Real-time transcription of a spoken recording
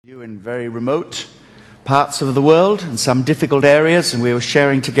You in very remote parts of the world and some difficult areas, and we were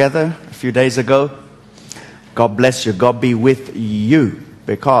sharing together a few days ago. God bless you. God be with you,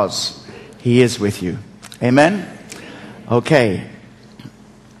 because He is with you. Amen? Okay.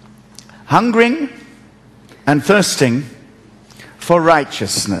 Hungering and thirsting for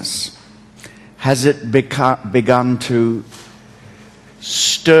righteousness. Has it begun to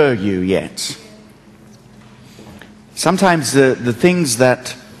stir you yet? Sometimes the things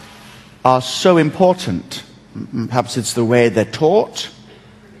that are so important, perhaps it's the way they're taught,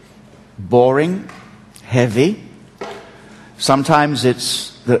 boring, heavy. Sometimes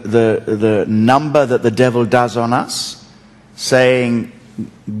it's the number that the devil does on us, saying,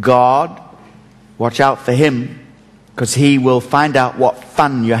 God, watch out for him, because he will find out what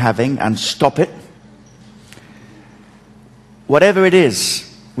fun you're having and stop it. Whatever it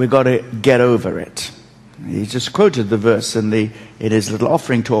is, we've got to get over it. He just quoted the verse in his little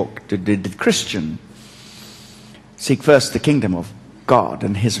offering talk to the Christian. Seek first the kingdom of God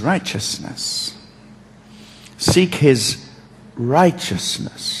and His righteousness. Seek His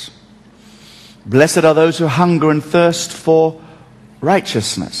righteousness. Blessed are those who hunger and thirst for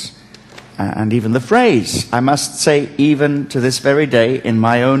righteousness. And even the phrase, I must say, even to this very day, in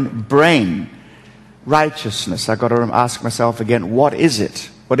my own brain, righteousness. I've got to ask myself again, what is it?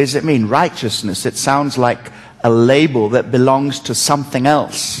 What does it mean? Righteousness. It sounds like a label that belongs to something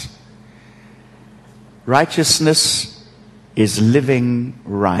else. Righteousness is living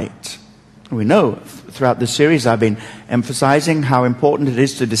right. We know throughout this series I've been emphasizing how important it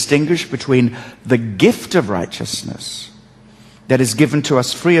is to distinguish between the gift of righteousness that is given to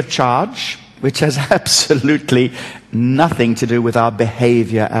us free of charge, which has absolutely nothing to do with our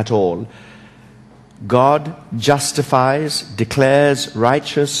behavior at all. God justifies, declares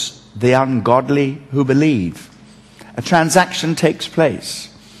righteous the ungodly who believe. A transaction takes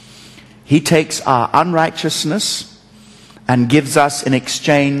place. He takes our unrighteousness and gives us in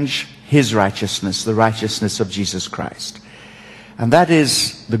exchange His righteousness, the righteousness of Jesus Christ. And that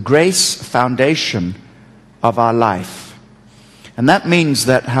is the grace foundation of our life. And that means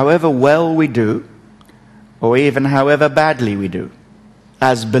that however well we do, or even however badly we do,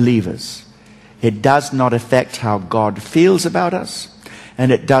 as believers, it does not affect how God feels about us,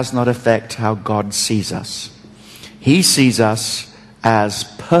 and it does not affect how God sees us. He sees us as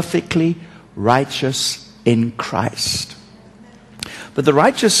perfectly righteous in Christ. But the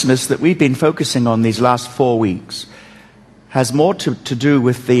righteousness that we've been focusing on these last 4 weeks has more to do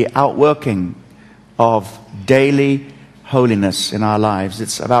with the outworking of daily holiness in our lives.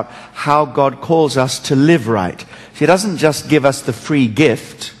 It's about how God calls us to live right. He doesn't just give us the free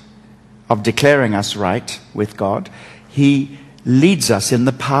gift of declaring us right with God. He leads us in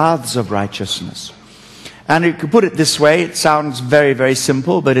the paths of righteousness. And you could put it this way, it sounds very, very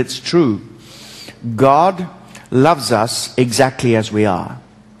simple, but it's true. God loves us exactly as we are.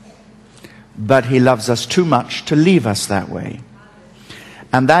 But He loves us too much to leave us that way.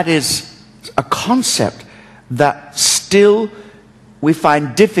 And that is a concept that still we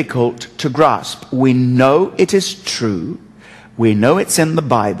find difficult to grasp. We know it is true. We know it's in the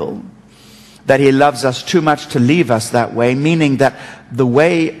Bible, that He loves us too much to leave us that way, meaning that the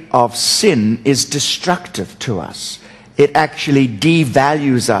way of sin is destructive to us. It actually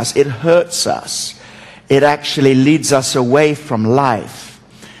devalues us. It hurts us. It actually leads us away from life.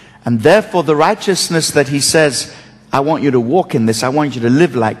 And therefore the righteousness that He says, I want you to walk in this, I want you to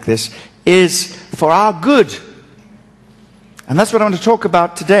live like this, is for our good. And that's what I want to talk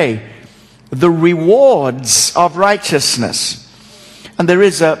about today. The rewards of righteousness. And there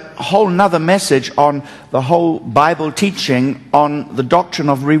is a whole nother message on the whole Bible teaching on the doctrine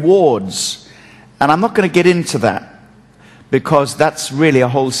of rewards. And I'm not going to get into that, because that's really a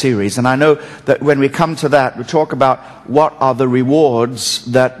whole series. And I know that when we come to that, we talk about what are the rewards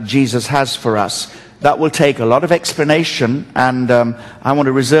that Jesus has for us. That will take a lot of explanation, and I want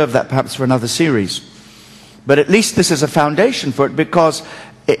to reserve that perhaps for another series. But at least this is a foundation for it, because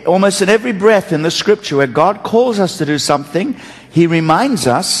almost in every breath in the Scripture where God calls us to do something, He reminds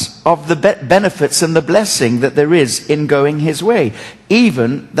us of the benefits and the blessing that there is in going His way.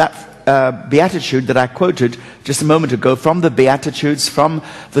 Even that beatitude that I quoted just a moment ago from the Beatitudes, from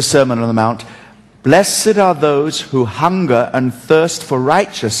the Sermon on the Mount. Blessed are those who hunger and thirst for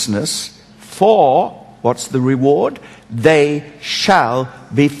righteousness, for, what's the reward? They shall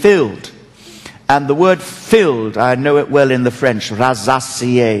be filled. And the word filled, I know it well in the French,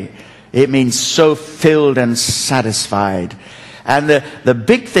 rassasié. It means so filled and satisfied. And the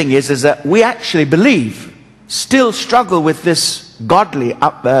big thing is that we actually believe, still struggle with this godly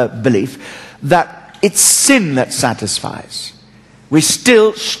belief, that it's sin that satisfies. We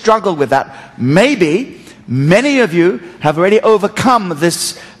still struggle with that. Maybe many of you have already overcome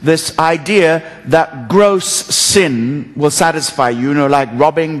this idea that gross sin will satisfy you, you know, like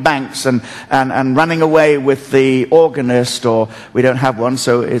robbing banks and running away with the organist, or we don't have one,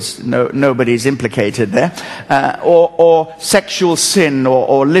 so nobody's implicated there, or sexual sin,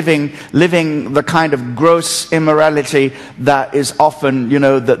 or living the kind of gross immorality that is often, you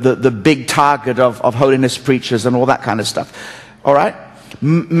know, the big target of holiness preachers and all that kind of stuff. All right?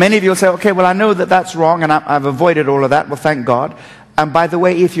 Many of you will say, okay, well, I know that that's wrong, and I've avoided all of that. Well, thank God. And by the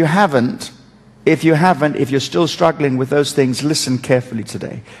way, if you're still struggling with those things, listen carefully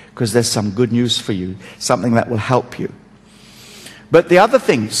today, because there's some good news for you, something that will help you. But the other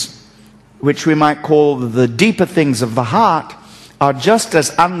things, which we might call the deeper things of the heart, are just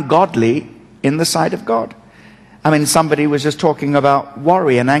as ungodly in the sight of God. I mean, somebody was just talking about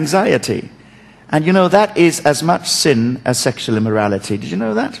worry and anxiety. And you know, that is as much sin as sexual immorality. Did you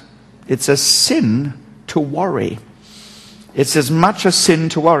know that? It's a sin to worry. It's as much a sin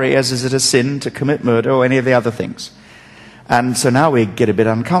to worry as is it a sin to commit murder or any of the other things. And so now we get a bit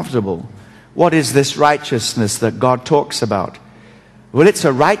uncomfortable. What is this righteousness that God talks about? Well, it's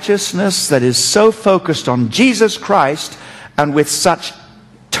a righteousness that is so focused on Jesus Christ and with such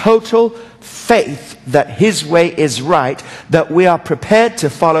total faith that His way is right, that we are prepared to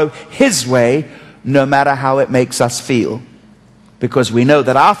follow His way no matter how it makes us feel. Because we know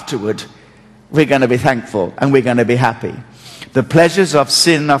that afterward, we're going to be thankful and we're going to be happy. The pleasures of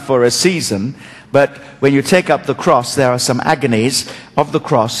sin are for a season, but when you take up the cross, there are some agonies of the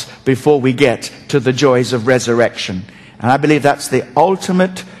cross before we get to the joys of resurrection. And I believe that's the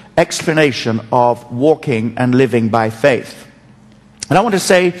ultimate explanation of walking and living by faith. And I want to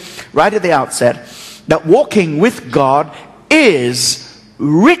say right at the outset that walking with God is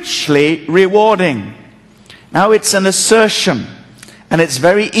richly rewarding. Now, it's an assertion, and it's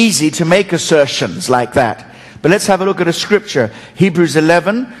very easy to make assertions like that. But let's have a look at a scripture. Hebrews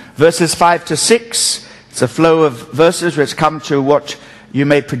 11, verses 5 to 6. It's a flow of verses which come to what you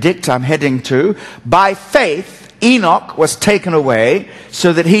may predict I'm heading to. By faith, Enoch was taken away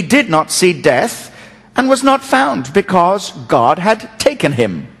so that he did not see death, and was not found, because God had taken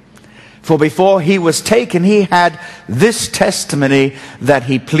him. For before he was taken, he had this testimony, that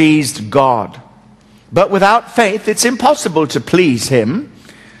he pleased God. But without faith, it's impossible to please him.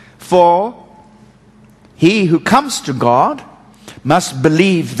 For he who comes to God must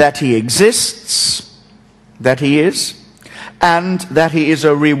believe that he exists, that he is, and that he is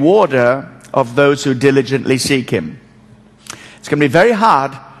a rewarder of those who diligently seek him. It's going to be very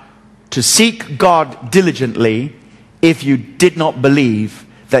hard to seek God diligently if you did not believe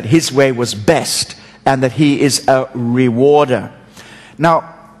that his way was best and that he is a rewarder.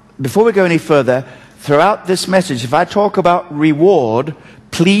 Now, before we go any further, throughout this message, if I talk about reward,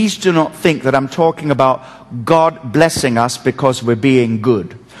 please do not think that I'm talking about God blessing us because we're being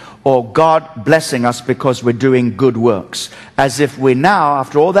good, or God blessing us because we're doing good works, as if we now,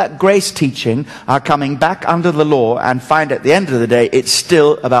 after all that grace teaching, are coming back under the law and find at the end of the day it's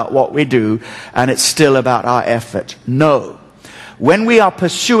still about what we do and it's still about our effort. No. When we are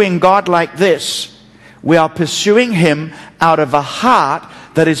pursuing God like this, we are pursuing him out of a heart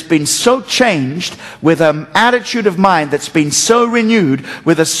that has been so changed, with an attitude of mind that's been so renewed,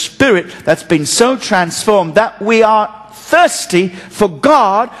 with a spirit that's been so transformed, that we are thirsty for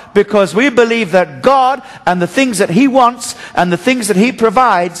God, because we believe that God and the things that he wants and the things that he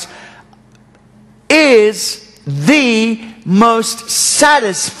provides is the most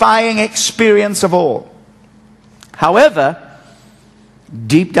satisfying experience of all. However,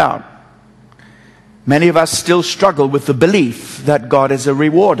 deep down, many of us still struggle with the belief that God is a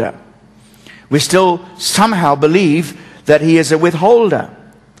rewarder. We still somehow believe that he is a withholder.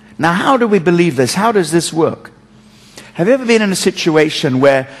 Now, how do we believe this? How does this work? Have you ever been in a situation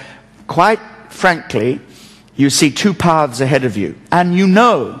where, quite frankly, you see two paths ahead of you, and you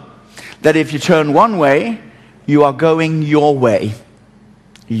know that if you turn one way, you are going your way.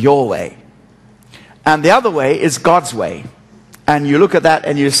 Your way. And the other way is God's way. And you look at that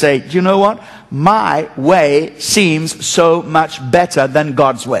and you say, do you know what? My way seems so much better than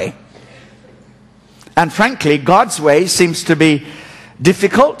God's way. And frankly, God's way seems to be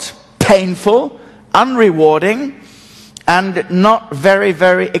difficult, painful, unrewarding, and not very,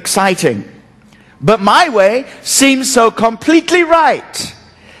 very exciting. But my way seems so completely right.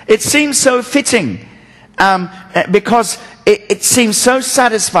 It seems so fitting. Because it seems so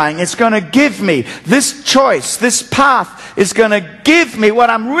satisfying. It's going to give me this choice, this path is going to give me what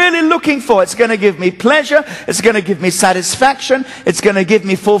I'm really looking for. It's going to give me pleasure. It's going to give me satisfaction. It's going to give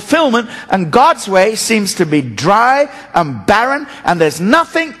me fulfillment. And God's way seems to be dry and barren, and there's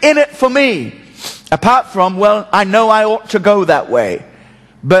nothing in it for me. Apart from, well, I know I ought to go that way.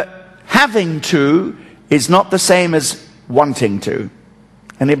 But having to is not the same as wanting to.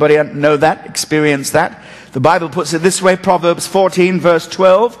 Anybody know that? Experience that? The Bible puts it this way, Proverbs 14 verse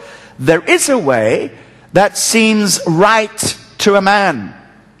 12. There is a way that seems right to a man,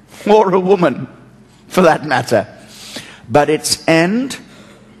 or a woman for that matter, but its end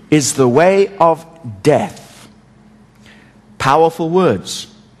is the way of death. Powerful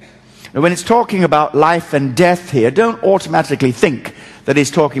words. And when it's talking about life and death here, don't automatically think that he's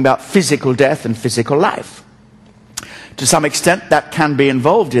talking about physical death and physical life. To some extent that can be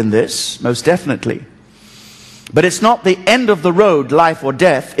involved in this, most definitely. But it's not the end of the road, life or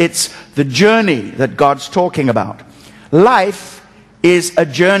death. It's the journey that God's talking about. Life is a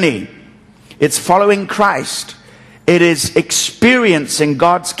journey. It's following Christ. It is experiencing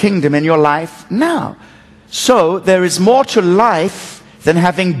God's kingdom in your life now. So there is more to life than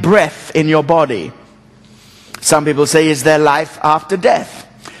having breath in your body. Some people say, is there life after death?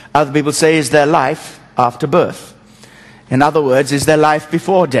 Other people say, is there life after birth? In other words, is there life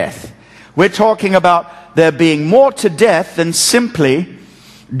before death? We're talking about there being more to death than simply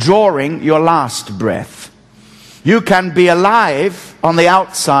drawing your last breath. You can be alive on the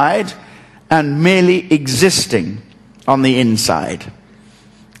outside and merely existing on the inside.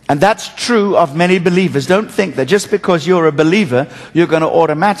 And that's true of many believers. Don't think that just because you're a believer, you're going to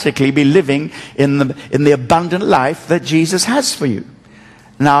automatically be living in the abundant life that Jesus has for you.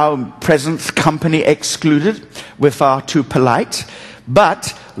 Now, present company excluded, we're far too polite.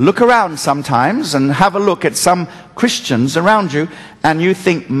 But look around sometimes and have a look at some Christians around you, and you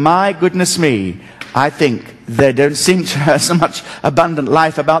think, my goodness me, I think they don't seem to have so much abundant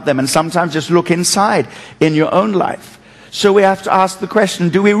life about them. And sometimes just look inside in your own life. So we have to ask the question,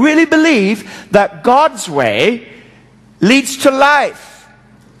 do we really believe that God's way leads to life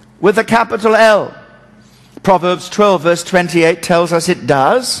with a capital L? Proverbs 12 verse 28 tells us it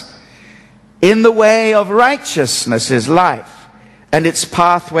does. In the way of righteousness is life, and its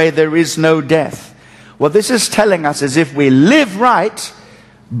pathway there is no death. What this is telling us is if we live right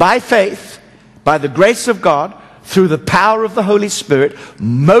by faith, by the grace of God, through the power of the Holy Spirit,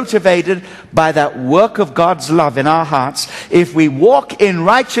 motivated by that work of God's love in our hearts, if we walk in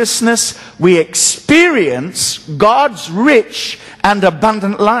righteousness, we experience God's rich and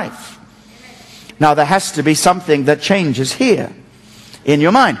abundant life. Now there has to be something that changes here in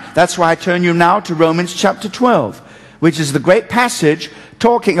your mind. That's why I turn you now to Romans chapter 12, which is the great passage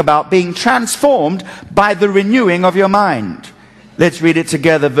talking about being transformed by the renewing of your mind. Let's read it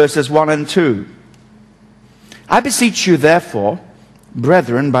together, verses 1 and 2. I beseech you, therefore,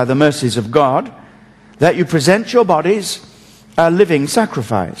 brethren, by the mercies of God, that you present your bodies a living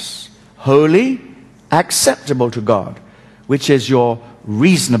sacrifice, holy, acceptable to God, which is your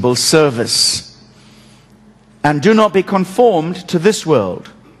reasonable service. And do not be conformed to this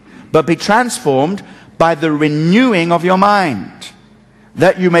world, but be transformed by the renewing of your mind,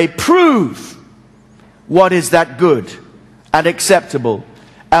 that you may prove what is that good and acceptable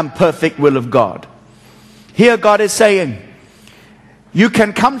and perfect will of God. Here God is saying, you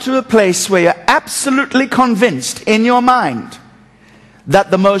can come to a place where you're absolutely convinced in your mind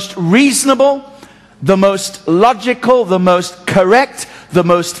that the most reasonable, the most logical, the most correct, the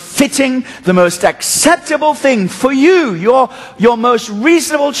most fitting, the most acceptable thing for you, your most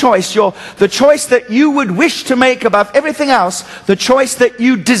reasonable choice, the choice that you would wish to make above everything else, the choice that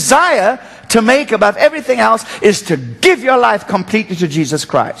you desire to make above everything else, is to give your life completely to Jesus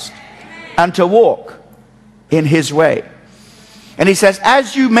Christ and to walk in His way. And He says,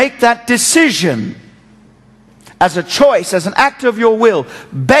 as you make that decision, as a choice, as an act of your will,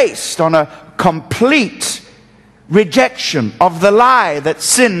 based on a complete rejection of the lie that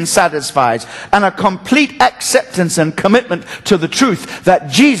sin satisfies, and a complete acceptance and commitment to the truth that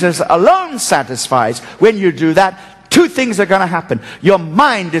Jesus alone satisfies, when you do that, two things are going to happen. Your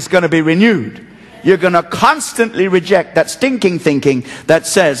mind is going to be renewed. You're going to constantly reject that stinking thinking that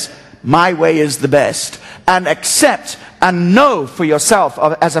says, my way is the best, and accept and know for yourself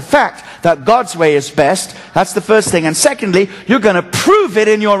as a fact that God's way is best. That's the first thing. And secondly, you're going to prove it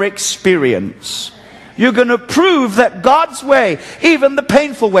in your experience. You're going to prove that God's way, even the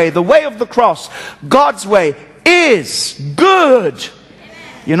painful way, the way of the cross, God's way is good.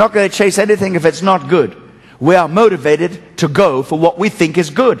 You're not going to chase anything if it's not good. We are motivated to go for what we think is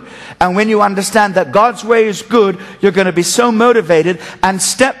good. And when you understand that God's way is good, you're going to be so motivated, and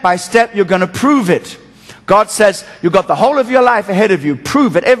step by step you're going to prove it. God says, you've got the whole of your life ahead of you.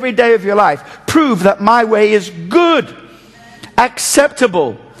 Prove it every day of your life. Prove that my way is good,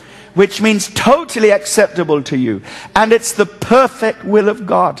 acceptable, which means totally acceptable to you. And it's the perfect will of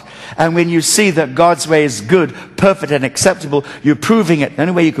God. And when you see that God's way is good, perfect, and acceptable, you're proving it. The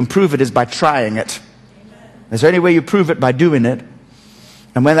only way you can prove it is by trying it. There's the only way you prove it by doing it.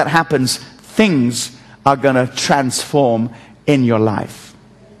 And when that happens, things are going to transform in your life.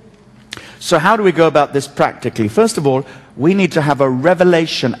 So how do we go about this practically? First of all, we need to have a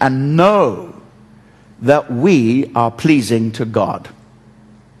revelation and know that we are pleasing to God.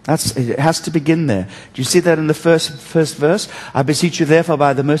 It has to begin there. Do you see that in the first verse? I beseech you therefore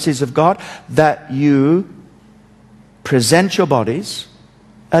by the mercies of God that you present your bodies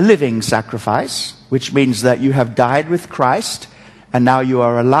a living sacrifice, which means that you have died with Christ and now you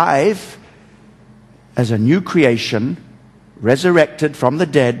are alive as a new creation, resurrected from the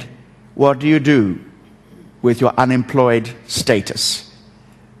dead. What do you do with your unemployed status?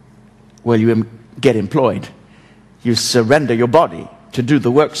 Well, you get employed. You surrender your body to do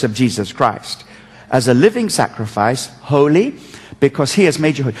the works of Jesus Christ as a living sacrifice, holy, because He has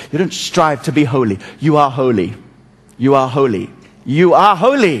made you holy. You don't strive to be holy. You are holy. You are holy. You are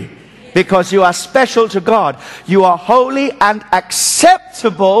holy because you are special to God. You are holy and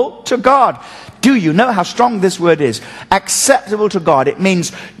acceptable to God. Do you know how strong this word is? Acceptable to God. It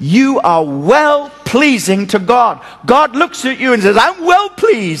means you are well pleasing to God. God looks at you and says, I'm well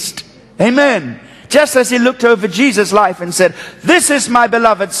pleased. Amen. Just as He looked over Jesus' life and said, this is my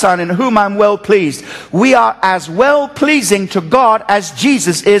beloved Son in whom I'm well pleased. We are as well pleasing to God as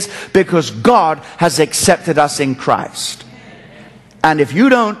Jesus is, because God has accepted us in Christ. And if you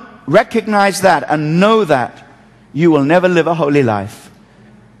don't recognize that and know that, you will never live a holy life,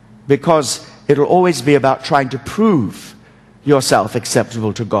 because it'll always be about trying to prove yourself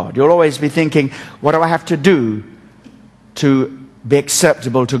acceptable to God. You'll always be thinking, what do I have to do to be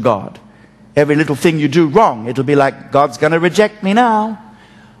acceptable to God? Every little thing you do wrong, it'll be like, God's going to reject me now.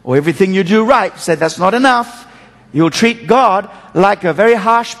 Or everything you do right, say that's not enough. You'll treat God like a very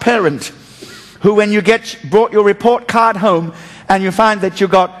harsh parent who, when you brought your report card home and you find that you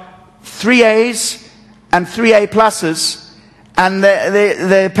got 3 A's and 3 A pluses, and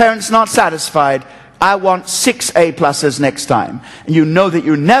the parent's not satisfied, I want 6 A pluses next time. And you know that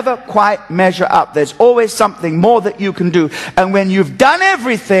you never quite measure up. There's always something more that you can do. And when you've done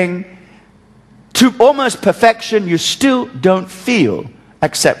everything to almost perfection, you still don't feel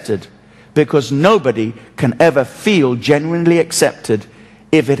accepted, because nobody can ever feel genuinely accepted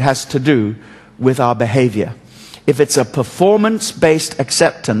if it has to do with our behavior. If it's a performance-based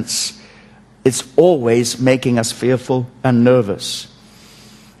acceptance, it's always making us fearful and nervous.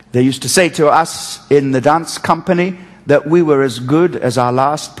 They used to say to us in the dance company that we were as good as our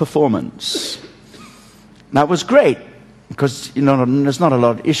last performance. That was great, because there's not a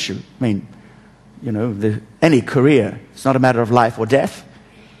lot of issue. I mean, any career, it's not a matter of life or death.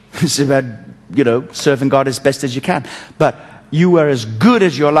 It's about, serving God as best as you can. But you were as good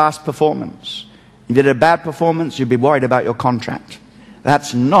as your last performance. You did a bad performance, you'd be worried about your contract.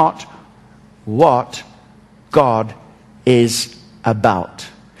 That's not what God is about.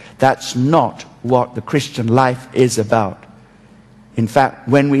 That's not what the Christian life is about. In fact,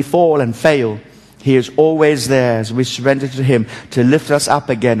 when we fall and fail, He is always there as we surrender to Him to lift us up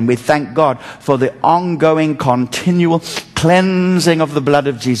again. We thank God for the ongoing, continual cleansing of the blood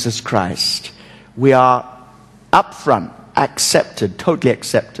of Jesus Christ. We are up front, accepted, totally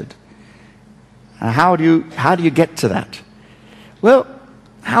accepted. And how do you get to that? Well,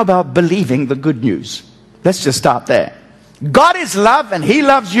 how about believing the good news? Let's just start there. God is love and He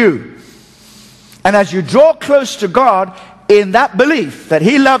loves you. And as you draw close to God in that belief that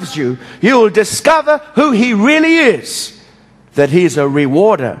He loves you, you will discover who He really is. That He is a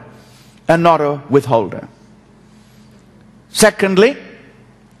rewarder and not a withholder. Secondly,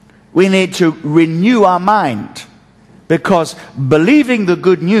 we need to renew our mind, because believing the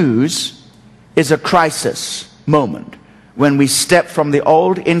good news is a crisis moment when we step from the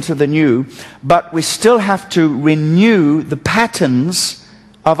old into the new, but we still have to renew the patterns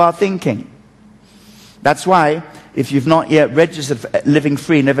of our thinking. That's why, if you've not yet registered for Living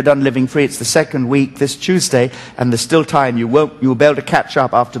Free, never done Living Free, it's the second week this Tuesday, and there's still time. You will be able to catch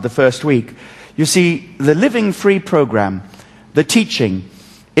up after the first week. You see, the Living Free program, the teaching,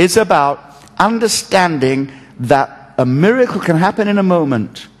 is about understanding that a miracle can happen in a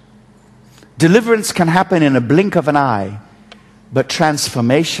moment. Deliverance can happen in a blink of an eye, but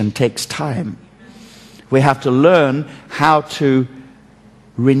transformation takes time. We have to learn how to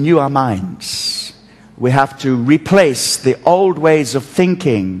renew our minds. We have to replace the old ways of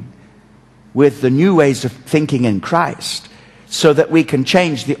thinking with the new ways of thinking in Christ, so that we can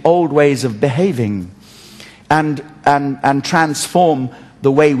change the old ways of behaving and transform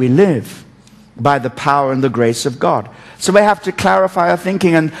the way we live by the power and the grace of God. So we have to clarify our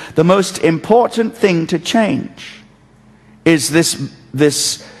thinking, and the most important thing to change is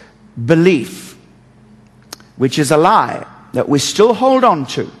this belief, which is a lie that we still hold on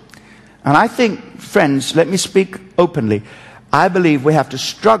to. And I think, friends, let me speak openly, I believe we have to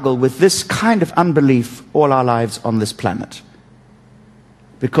struggle with this kind of unbelief all our lives on this planet,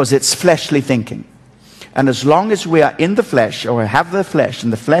 because it's fleshly thinking. And as long as we are in the flesh, or have the flesh,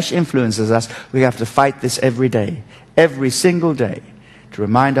 and the flesh influences us, we have to fight this every day, every single day, to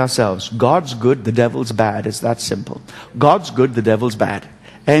remind ourselves, God's good, the devil's bad. It's that simple. God's good, the devil's bad.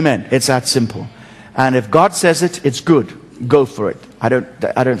 Amen. It's that simple. And if God says it, it's good. Go for it. I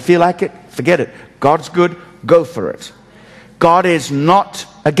don't feel like it. Forget it. God's good. Go for it. God is not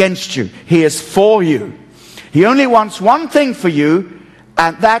against you. He is for you. He only wants one thing for you,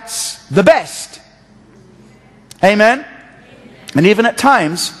 and that's the best. Amen? And even at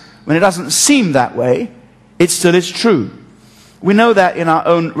times, when it doesn't seem that way, it still is true. We know that in our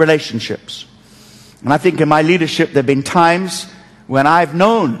own relationships. And I think in my leadership, there have been times when I've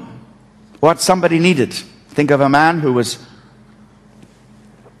known what somebody needed. Think of a man who was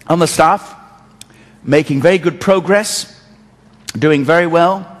on the staff, making very good progress, doing very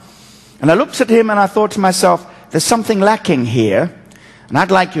well. And I looked at him and I thought to myself, there's something lacking here. And I'd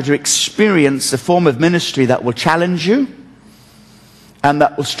like you to experience a form of ministry that will challenge you, and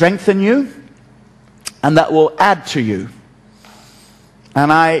that will strengthen you, and that will add to you.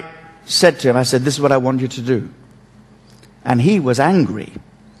 And I said to him, I said, this is what I want you to do. And he was angry.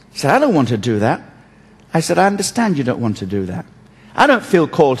 He said, I don't want to do that. I said, I understand you don't want to do that. I don't feel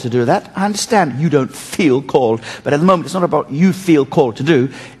called to do that. I understand you don't feel called. But at the moment, it's not about you feel called to do.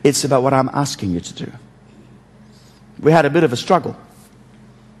 It's about what I'm asking you to do. We had a bit of a struggle.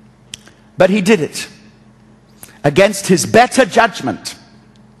 But he did it. Against his better judgment.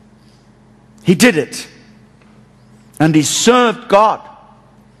 He did it. And he served God.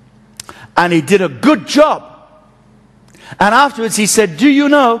 And he did a good job. And afterwards he said, do you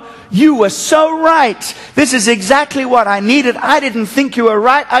know, you were so right. This is exactly what I needed. I didn't think you were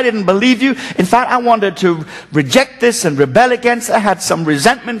right. I didn't believe you. In fact, I wanted to reject this and rebel against it. I had some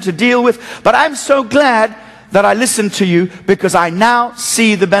resentment to deal with. But I'm so glad that I listened to you, because I now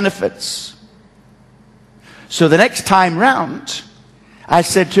see the benefits. So the next time round, I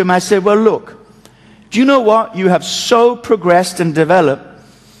said to him, I said, well, look, do you know what? You have so progressed and developed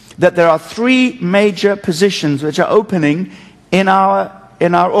that there are 3 major positions which are opening in our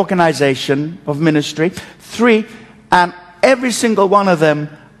organization of ministry. 3, and every single one of them,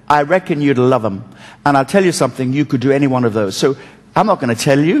 I reckon you'd love them. And I'll tell you something, you could do any one of those. So I'm not going to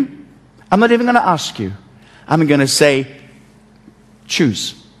tell you. I'm not even going to ask you. I'm going to say,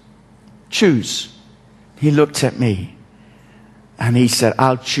 choose. Choose. He looked at me and he said,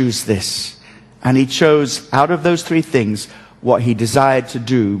 I'll choose this. And he chose out of those 3 things what he desired to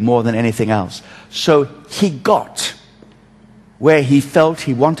do more than anything else. So he got where he felt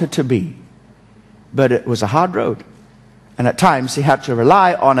he wanted to be. But it was a hard road. And at times he had to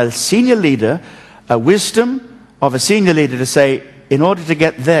rely on a senior leader, a wisdom of a senior leader to say, in order to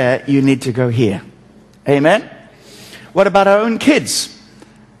get there, you need to go here. Amen? What about our own kids?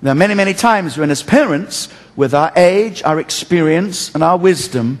 There are many, many times when as parents, with our age, our experience, and our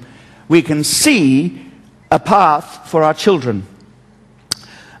wisdom, we can see a path for our children.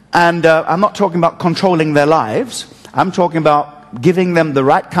 And I'm not talking about controlling their lives. I'm talking about giving them the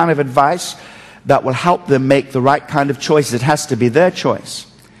right kind of advice that will help them make the right kind of choices. It has to be their choice.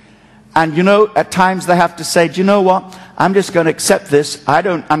 And you know, at times they have to say, do you know what? I'm just going to accept this. I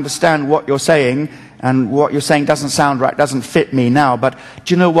don't understand what you're saying, and what you're saying doesn't sound right, doesn't fit me now. But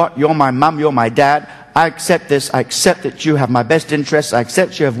do you know what? You're my mum, you're my dad. I accept this. I accept that you have my best interests. I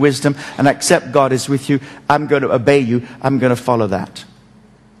accept you have wisdom, and I accept God is with you. I'm going to obey you. I'm going to follow that.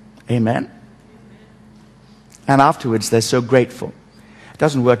 Amen? And afterwards, they're so grateful. It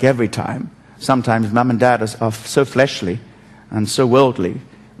doesn't work every time. Sometimes mum and dad are so fleshly and so worldly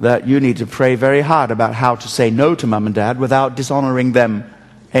that you need to pray very hard about how to say no to mum and dad without dishonoring them.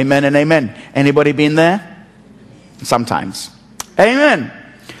 Amen and amen. Anybody been there? Sometimes. Amen.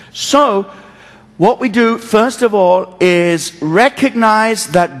 So, what we do, first of all, is recognize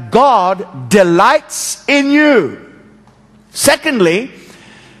that God delights in you. Secondly,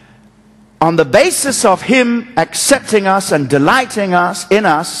 on the basis of Him accepting us and delighting us in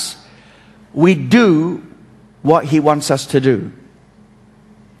us, we do what he wants us to do,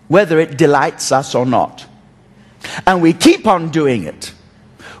 whether it delights us or not. And we keep on doing it,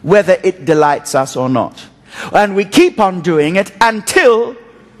 whether it delights us or not. And we keep on doing it until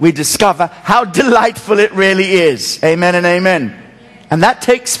we discover how delightful it really is. Amen and amen. And that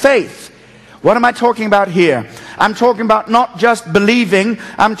takes faith. What am I talking about here? I'm talking about not just believing,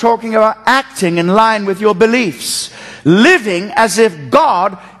 I'm talking about acting in line with your beliefs. Living as if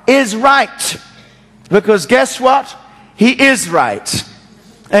God is right. Because guess what? He is right.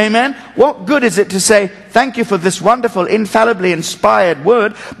 Amen. What good is it to say, thank you for this wonderful, infallibly inspired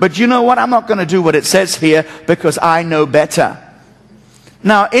word, but you know what? I'm not going to do what it says here because I know better.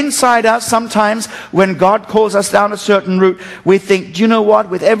 Now, inside us, sometimes when God calls us down a certain route, we think, do you know what?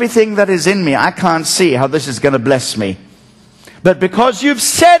 With everything that is in me, I can't see how this is going to bless me. But because you've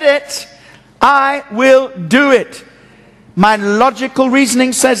said it, I will do it. My logical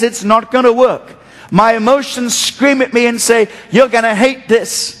reasoning says it's not going to work. My emotions scream at me and say, you're going to hate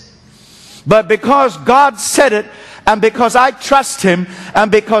this. But because God said it, and because I trust him, and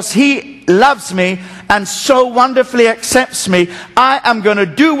because he loves me, and so wonderfully accepts me, I am going to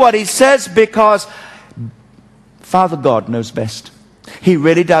do what he says because Father God knows best. He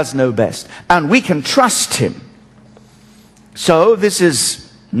really does know best. And we can trust him. So this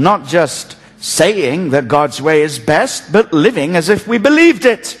is not just saying that God's way is best, but living as if we believed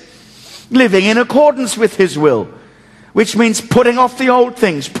it. Living in accordance with his will, which means putting off the old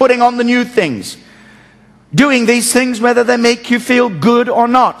things, putting on the new things. Doing these things whether they make you feel good or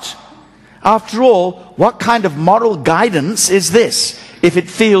not. After all, what kind of moral guidance is this? If it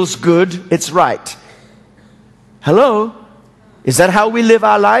feels good, it's right. Hello? Is that how we live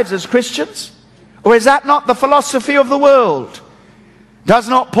our lives as Christians? Or is that not the philosophy of the world? Does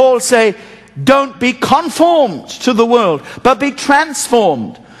not Paul say, don't be conformed to the world, but be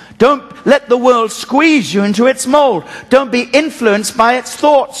transformed? Don't let the world squeeze you into its mold. Don't be influenced by its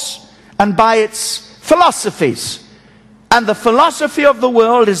thoughts and by its philosophies. And the philosophy of the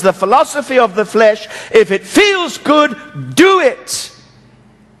world is the philosophy of the flesh. If it feels good, do it.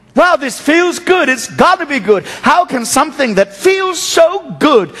 Well, this feels good. It's got to be good. How can something that feels so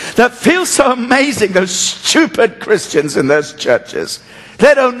good, that feels so amazing, those stupid Christians in those churches,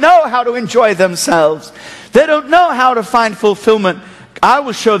 they don't know how to enjoy themselves. They don't know how to find fulfillment. I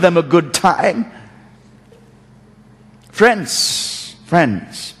will show them a good time. Friends,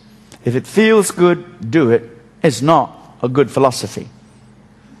 if it feels good, do it. It's not a good philosophy.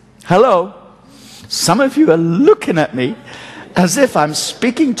 Hello? Some of you are looking at me as if I'm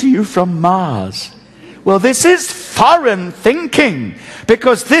speaking to you from Mars. Well, this is foreign thinking,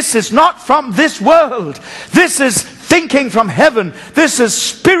 because this is not from this world. This is thinking from heaven. This is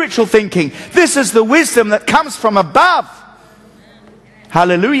spiritual thinking. This is the wisdom that comes from above.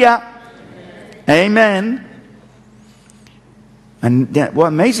 Hallelujah. Amen. And what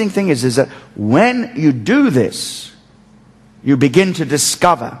amazing thing is that when you do this, you begin to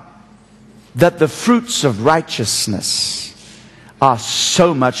discover that the fruits of righteousness are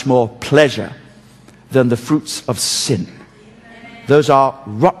so much more pleasure than the fruits of sin. Those are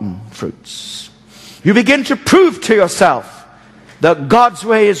rotten fruits. You begin to prove to yourself that God's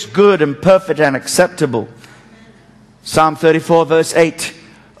way is good and perfect and acceptable. Psalm 34 verse 8,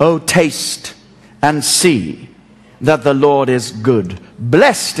 oh, taste and see that the Lord is good.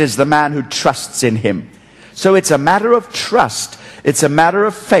 Blessed is the man who trusts in him. So it's a matter of trust. It's a matter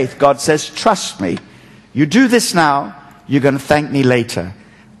of faith. God says, trust me. You do this now, you're going to thank me later.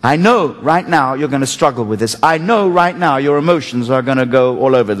 I know right now you're going to struggle with this. I know right now your emotions are going to go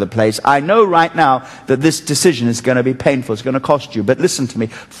all over the place. I know right now that this decision is going to be painful. It's going to cost you. But listen to me.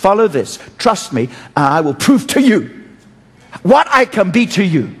 Follow this. Trust me. And I will prove to you what I can be to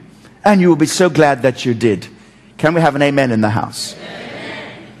you. And you will be so glad that you did. Can we have an amen in the house?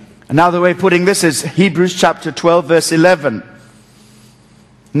 Amen. Another way of putting this is Hebrews chapter 12 verse 11.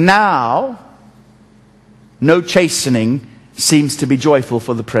 Now, no chastening seems to be joyful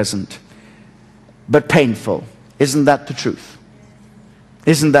for the present, but painful. Isn't that the truth?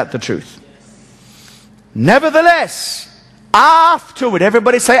 Isn't that the truth? Nevertheless, afterward,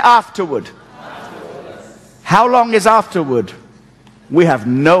 everybody say afterward. How long is afterward? We have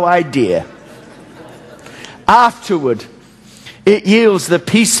no idea. Afterward, it yields the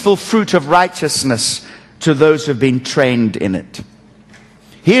peaceful fruit of righteousness to those who have been trained in it.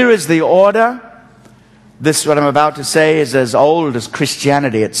 Here is the order. This, what I'm about to say, is as old as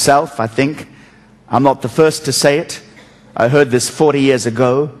Christianity itself, I think. I'm not the first to say it. I heard this 40 years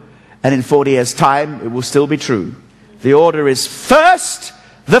ago, and in 40 years' time, it will still be true. The order is first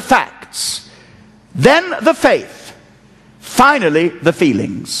the facts, then the faith, finally the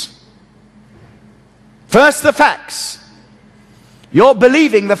feelings. First, the facts. You're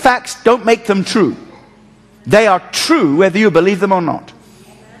believing the facts don't make them true. They are true whether you believe them or not.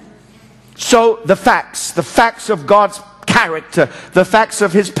 So the facts of God's character, the facts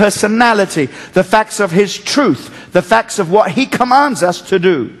of His personality, the facts of His truth, the facts of what He commands us to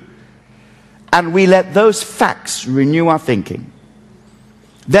do. And we let those facts renew our thinking.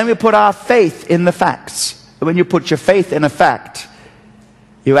 Then we put our faith in the facts. When you put your faith in a fact,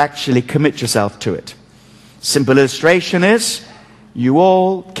 you actually commit yourself to it. Simple illustration is, you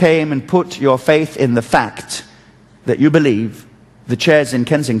all came and put your faith in the fact that you believe the chairs in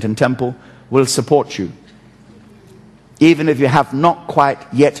Kensington Temple will support you. Even if you have not quite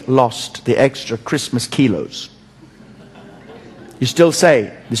yet lost the extra Christmas kilos. You still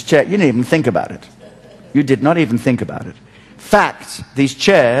say, this chair, you didn't even think about it. You did not even think about it. Fact, these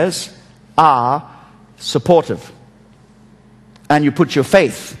chairs are supportive. And you put your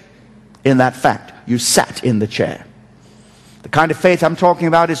faith in that fact. You sat in the chair. The kind of faith I'm talking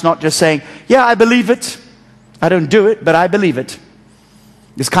about is not just saying, yeah, I believe it. I don't do it, but I believe it.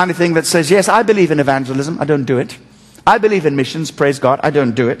 This kind of thing that says, yes, I believe in evangelism. I don't do it. I believe in missions, praise God. I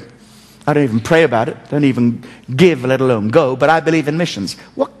don't do it. I don't even pray about it. Don't even give, let alone go. But I believe in missions.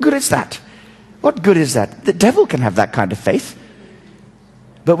 What good is that? What good is that? The devil can have that kind of faith.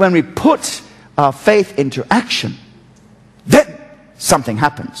 But when we put our faith into action, then something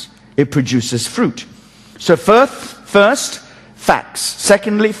happens. It produces fruit. So first, facts.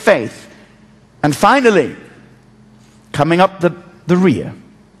 Secondly, faith. And finally, coming up the rear,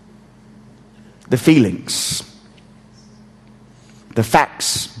 the feelings. The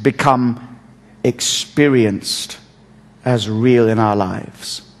facts become experienced as real in our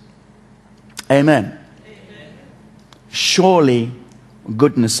lives. Amen. Amen. Surely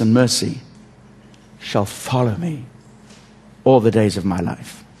goodness and mercy shall follow me all the days of my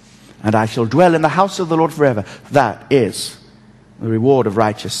life. And I shall dwell in the house of the Lord forever. That is the reward of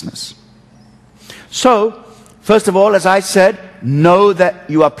righteousness. So, first of all, as I said, know that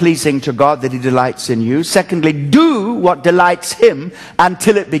you are pleasing to God, that He delights in you. Secondly, do what delights Him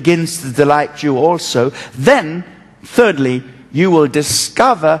until it begins to delight you also. Then, thirdly, you will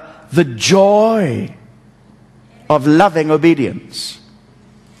discover the joy of loving obedience.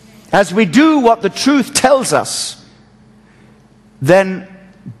 As we do what the truth tells us, then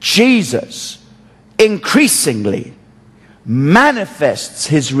Jesus increasingly manifests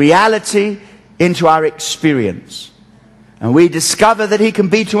His reality into our experience. And we discover that He can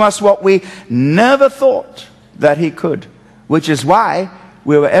be to us what we never thought that He could. Which is why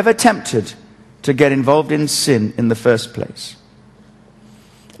we were ever tempted to get involved in sin in the first place.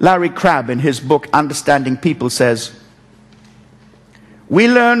 Larry Crabb, in his book Understanding People, says, we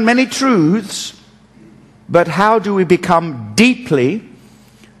learn many truths, but how do we become deeply,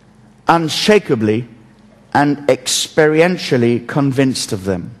 unshakably, and experientially convinced of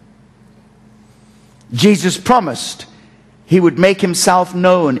them? Jesus promised He would make Himself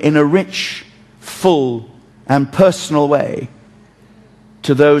known in a rich, full, and personal way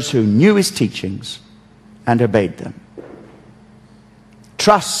to those who knew His teachings and obeyed them.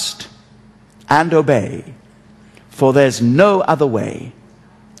 Trust and obey, for there's no other way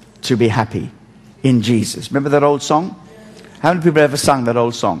to be happy in Jesus. Remember that old song? How many people ever sung that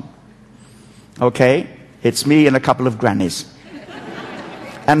old song? Okay, it's me and a couple of grannies.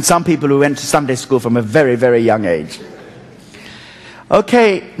 And some people who went to Sunday school from a very, very young age.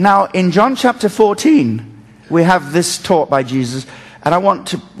 Okay, now in John chapter 14, we have this taught by Jesus. And I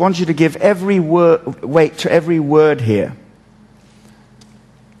want you to give every weight to every word here.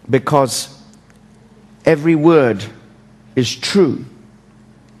 Because every word is true.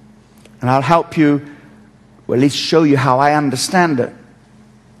 And I'll help you, or at least show you how I understand it.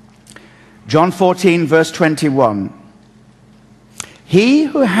 John 14, verse 21. He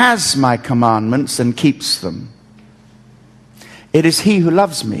who has my commandments and keeps them, it is he who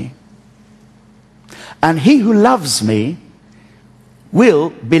loves me. And he who loves me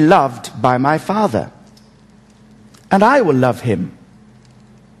will be loved by my Father. And I will love him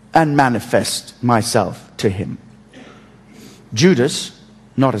and manifest myself to him. Judas,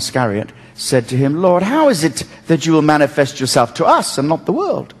 not Iscariot, said to him, Lord, how is it that you will manifest yourself to us and not the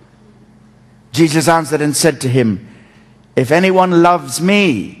world? Jesus answered and said to him, if anyone loves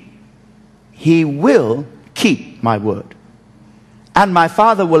me, he will keep my word. And my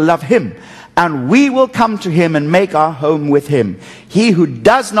Father will love him, and we will come to him and make our home with him. He who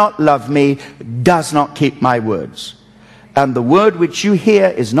does not love me does not keep my words. And the word which you hear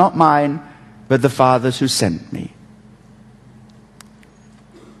is not mine, but the Father's who sent me.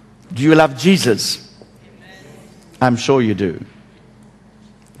 Do you love Jesus? I'm sure you do.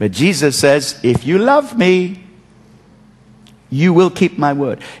 But Jesus says, if you love me, you will keep my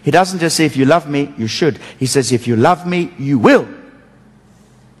word. He doesn't just say, if you love me, you should. He says, if you love me, you will.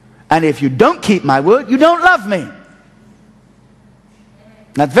 And if you don't keep my word, you don't love me.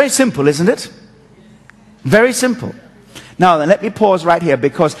 That's very simple, isn't it? Very simple. Now then, let me pause right here,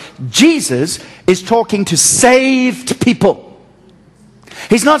 because Jesus is talking to saved people.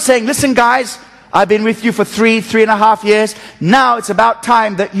 He's not saying, listen guys, I've been with you for 3.5 years. Now it's about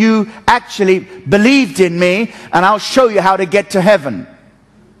time that you actually believed in me, and I'll show you how to get to heaven.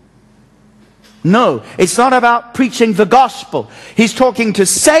 No, it's not about preaching the gospel. He's talking to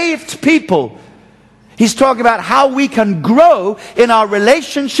saved people. He's talking about how we can grow in our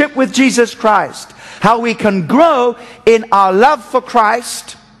relationship with Jesus Christ, how we can grow in our love for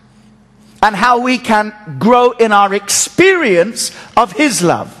Christ, and how we can grow in our experience of His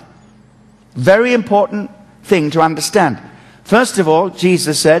love. Very important thing to understand. First of all,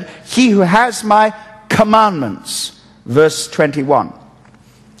 Jesus said, he who has my commandments, verse 21.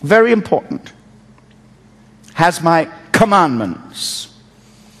 Very important. Has my commandments.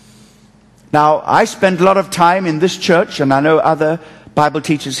 Now, I spend a lot of time in this church, and I know other Bible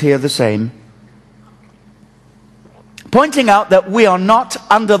teachers here the same, pointing out that we are not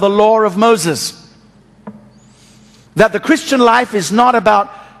under the law of Moses. That the Christian life is not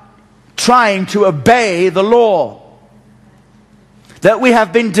about trying to obey the law. That we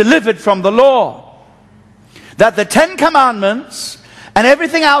have been delivered from the law. That the 10 Commandments and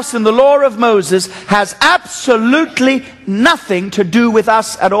everything else in the law of Moses has absolutely nothing to do with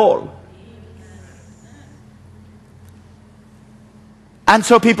us at all. And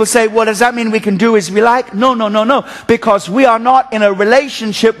so people say, well, does that mean we can do as we like? No, no, no, no. Because we are not in a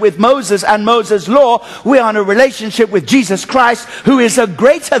relationship with Moses and Moses' law. We are in a relationship with Jesus Christ, who is a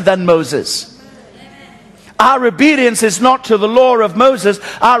greater than Moses. Our obedience is not to the law of Moses.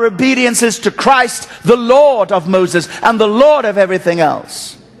 Our obedience is to Christ, the Lord of Moses and the Lord of everything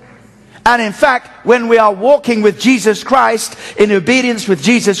else. And in fact, when we are walking with Jesus Christ, in obedience with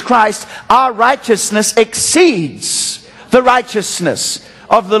Jesus Christ, our righteousness exceeds the righteousness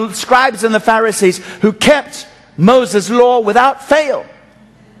of the scribes and the Pharisees who kept Moses' law without fail.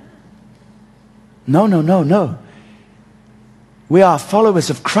 No, no, no, no. We are followers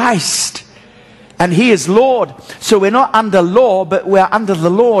of Christ, and He is Lord. So we're not under law, but we're under the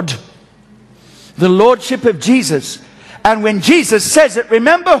Lord. The Lordship of Jesus. And when Jesus says it,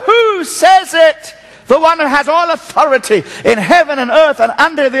 remember who says it? The one who has all authority in heaven and earth and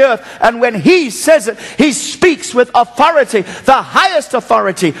under the earth. And when He says it, He speaks with authority, the highest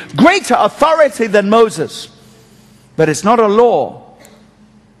authority, greater authority than Moses. But it's not a law.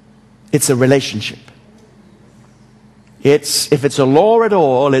 It's a relationship. If it's a law at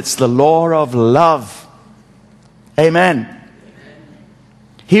all, it's the law of love. Amen.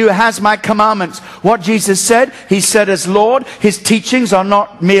 He who has my commandments. What Jesus said, He said as Lord. His teachings are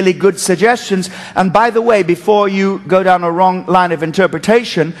not merely good suggestions. And by the way, before you go down a wrong line of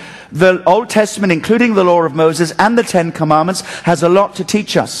interpretation, the Old Testament, including the law of Moses and the 10 Commandments, has a lot to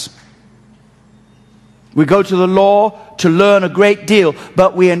teach us. We go to the law to learn a great deal,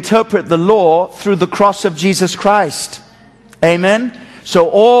 but we interpret the law through the cross of Jesus Christ. Amen? So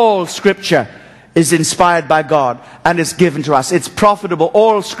all Scripture is inspired by God and is given to us. It's profitable.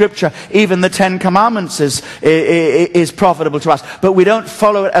 All Scripture, even the 10 Commandments is profitable to us. But we don't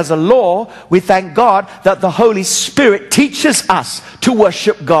follow it as a law. We thank God that the Holy Spirit teaches us to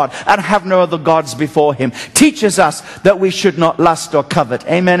worship God and have no other gods before Him. Teaches us that we should not lust or covet.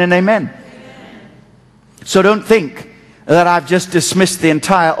 Amen and amen. So don't think that I've just dismissed the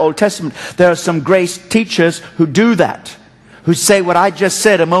entire Old Testament. There are some grace teachers who do that, who say what I just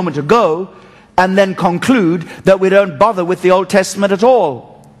said a moment ago, and then conclude that we don't bother with the Old Testament at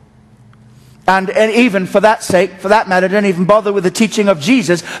all. And even for that sake, for that matter, don't even bother with the teaching of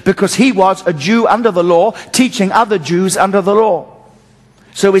Jesus, because He was a Jew under the law, teaching other Jews under the law.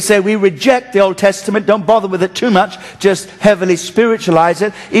 So we say we reject the Old Testament, don't bother with it too much, just heavily spiritualize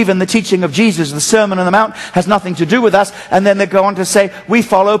it. Even the teaching of Jesus, the Sermon on the Mount, has nothing to do with us. And then they go on to say, we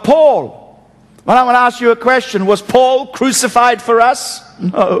follow Paul. Well, I want to ask you a question. Was Paul crucified for us?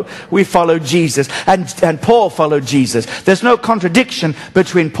 No, we follow Jesus. And Paul followed Jesus. There's no contradiction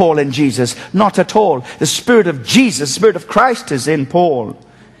between Paul and Jesus. Not at all. The Spirit of Jesus, the Spirit of Christ is in Paul.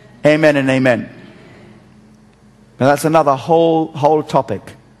 Amen and amen. Now that's another whole topic.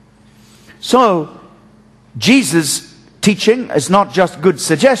 So, Jesus' teaching is not just good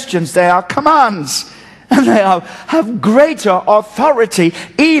suggestions, they are commands. And they have greater authority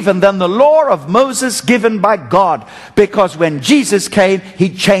even than the law of Moses given by God. Because when Jesus came, He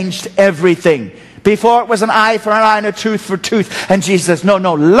changed everything. Before it was an eye for an eye and a tooth for tooth. And Jesus says, no,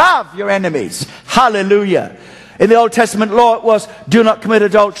 love your enemies. Hallelujah. In the Old Testament law it was, do not commit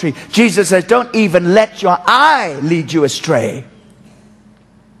adultery. Jesus says, don't even let your eye lead you astray.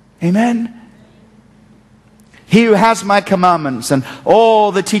 Amen. He who has my commandments, and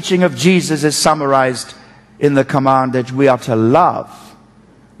all the teaching of Jesus is summarized in the command that we are to love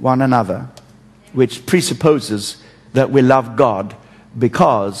one another, which presupposes that we love God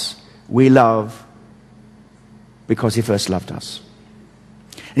because we love because He first loved us.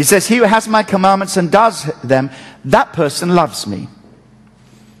 He says, he who has my commandments and does them, that person loves me.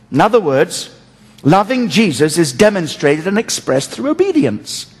 In other words, loving Jesus is demonstrated and expressed through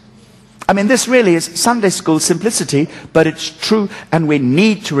obedience. I mean, this really is Sunday school simplicity, but it's true, and we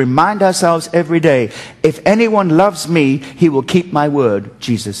need to remind ourselves every day. If anyone loves me, he will keep my word,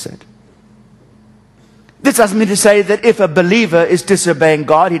 Jesus said. This doesn't mean to say that if a believer is disobeying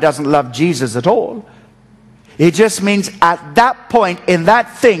God, he doesn't love Jesus at all. It just means at that point, in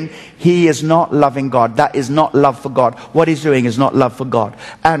that thing, he is not loving God. That is not love for God. What he's doing is not love for God.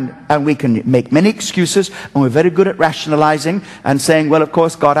 And we can make many excuses, and we're very good at rationalizing and saying, well, of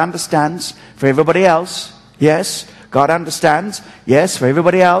course, God understands. For everybody else, yes, God understands. Yes, for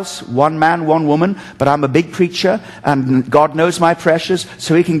everybody else, one man, one woman, but I'm a big preacher, and God knows my pressures,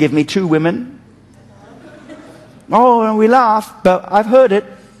 so He can give me 2 women. Oh, and we laugh, but I've heard it.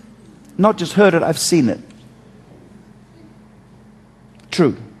 Not just heard it, I've seen it.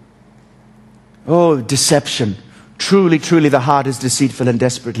 True. Oh, deception. Truly, truly, the heart is deceitful and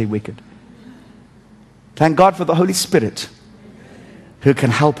desperately wicked. Thank God for the Holy Spirit who can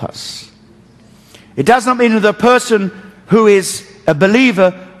help us. It does not mean that the person who is a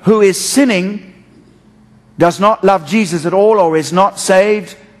believer who is sinning does not love Jesus at all or is not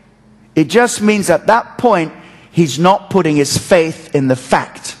saved. It just means at that point he's not putting his faith in the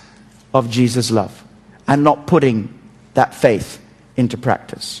fact of Jesus' love and not putting that faith into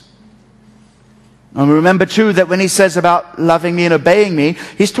practice. And remember too that when he says about loving me and obeying me,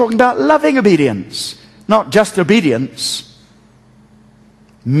 he's talking about loving obedience, not just obedience.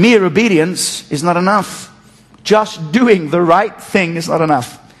 Mere obedience is not enough. Just doing the right thing is not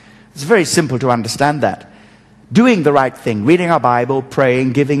enough. It's very simple to understand that. Doing the right thing, reading our Bible,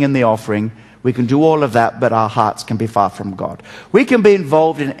 praying, giving in the offering, we can do all of that, but our hearts can be far from God. We can be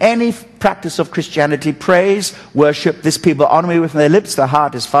involved in any practice of Christianity, praise, worship. This people honor me with their lips, their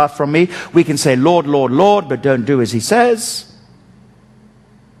heart is far from me. We can say, Lord, Lord, Lord, but don't do as He says.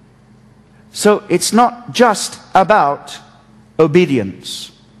 So it's not just about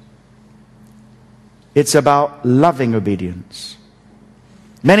obedience. It's about loving obedience.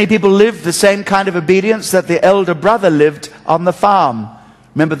 Many people live the same kind of obedience that the elder brother lived on the farm.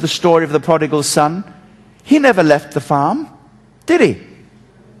 Remember the story of the prodigal son? He never left the farm, did he?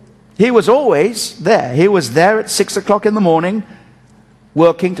 He was always there. He was there at 6 o'clock in the morning,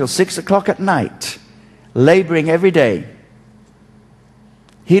 working till 6 o'clock at night, laboring every day.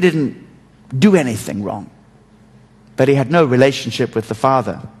 He didn't do anything wrong, but he had no relationship with the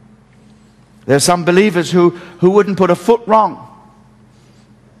Father. There are some believers who wouldn't put a foot wrong.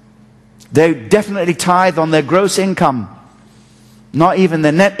 They definitely tithe on their gross income. Not even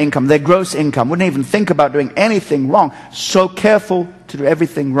their net income, their gross income. Wouldn't even think about doing anything wrong. So careful to do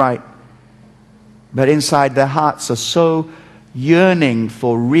everything right. But inside their hearts are so yearning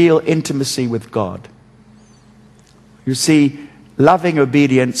for real intimacy with God. You see, loving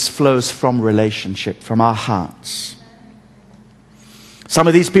obedience flows from relationship, from our hearts. Some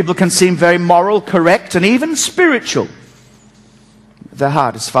of these people can seem very moral, correct, and even spiritual. Their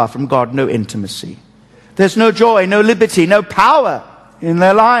heart is far from God, no intimacy. There's no joy, no liberty, no power in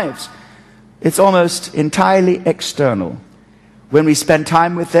their lives. It's almost entirely external. When we spend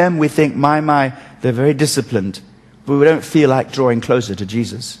time with them, we think, my, they're very disciplined. But we don't feel like drawing closer to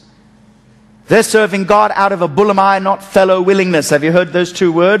Jesus. They're serving God out of a bulamai, not fellow willingness. Have you heard those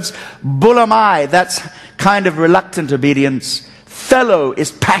 2 words? Bulamai, that's kind of reluctant obedience. Fellow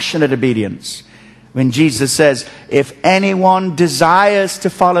is passionate obedience. When Jesus says, if anyone desires to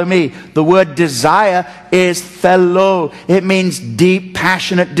follow me, the word desire is philo. It means deep,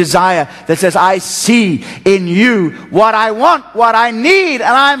 passionate desire that says, I see in you what I want, what I need, and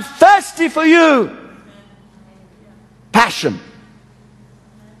I'm thirsty for you. Passion.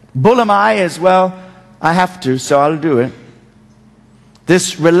 Bulamai is, well, I have to, so I'll do it.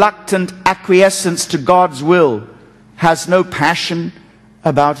 This reluctant acquiescence to God's will has no passion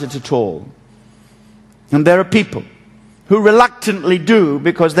about it at all. And there are people who reluctantly do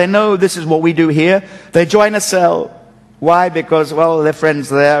because they know this is what we do here. They join a cell. Why? Because, well, their friends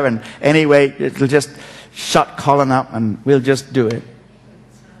there, and anyway, it'll just shut Colin up and we'll just do it.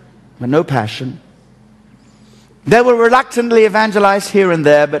 But no passion, They will reluctantly evangelize here and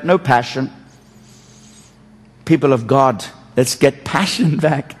there, but no passion. People of God, let's get passion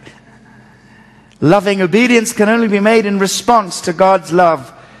back. Loving obedience can only be made in response to God's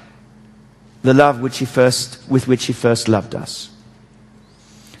love, the love with which He first loved us.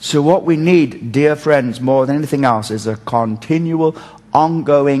 So what we need, dear friends, more than anything else, is a continual,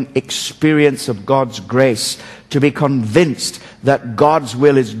 ongoing experience of God's grace, to be convinced that God's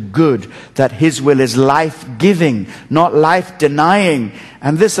will is good, that His will is life-giving, not life-denying.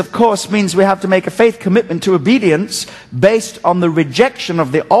 And this, of course, means we have to make a faith commitment to obedience based on the rejection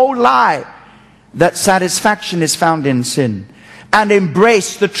of the old lie that satisfaction is found in sin, and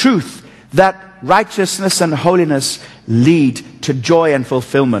embrace the truth that righteousness and holiness lead to joy and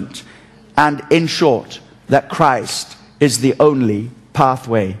fulfillment. And in short, that Christ is the only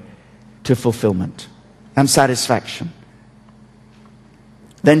pathway to fulfillment and satisfaction.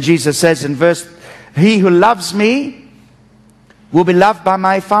 Then Jesus says in verse, he who loves me will be loved by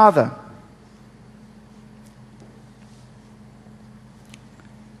my Father.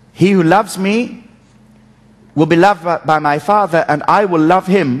 He who loves me will be loved by my Father, and I will love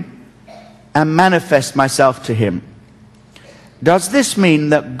him and manifest myself to him. Does this mean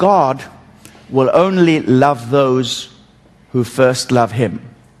that God will only love those who first love him?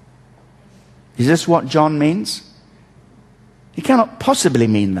 Is this what John means? He cannot possibly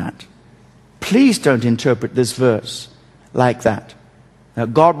mean that. Please don't interpret this verse like that. Now,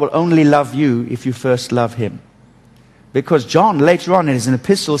 God will only love you if you first love him. Because John, later on in his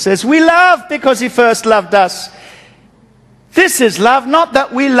epistle, says, we love because he first loved us. This is love, not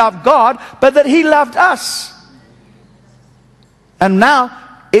that we love God, but that he loved us. And now,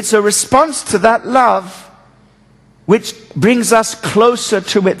 it's a response to that love which brings us closer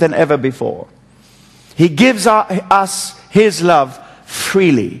to it than ever before. He gives us his love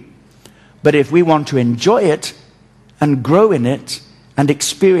freely. But if we want to enjoy it and grow in it and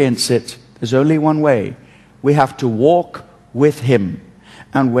experience it, there's only one way. We have to walk with him.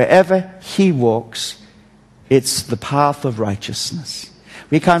 And wherever he walks, it's the path of righteousness.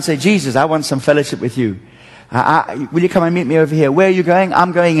 We can't say, Jesus, I want some fellowship with you. Will you come and meet me over here? Where are you going?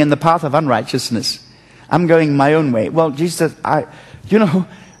 I'm going in the path of unrighteousness. I'm going my own way. Well, Jesus says, I'm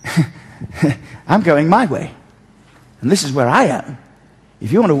going my way. And this is where I am.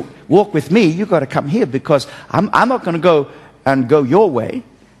 If you want to walk with me, you've got to come here, because I'm not going to go your way.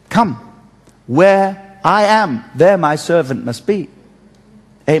 Come. Where I am, there my servant must be.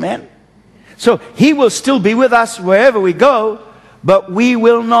 Amen? So he will still be with us wherever we go, but we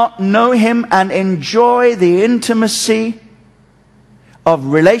will not know him and enjoy the intimacy of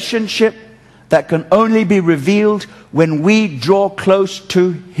relationship that can only be revealed when we draw close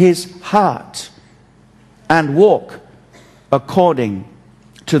to his heart and walk according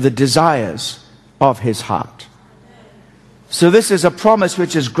to the desires of his heart. So this is a promise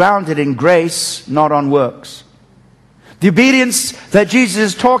which is grounded in grace, not on works. The obedience that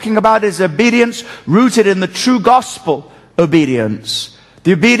Jesus is talking about is obedience rooted in the true gospel obedience.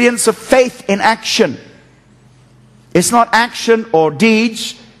 The obedience of faith in action. It's not action or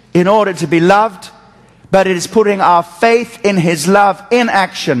deeds in order to be loved, but it is putting our faith in his love in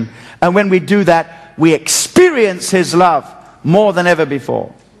action. And when we do that, we experience his love more than ever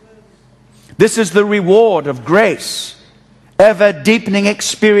before. This is the reward of grace. Ever deepening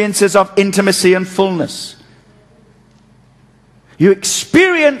experiences of intimacy and fullness. You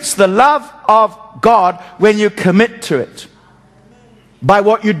experience the love of God when you commit to it by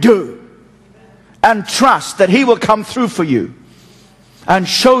what you do, and trust that he will come through for you and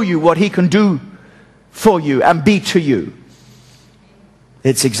show you what he can do for you and be to you.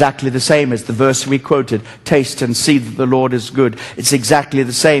 It's exactly the same as the verse we quoted, taste and see that the Lord is good. It's exactly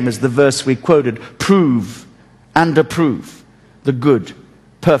the same as the verse we quoted, prove and approve the good,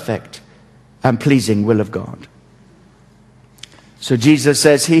 perfect, and pleasing will of God. So Jesus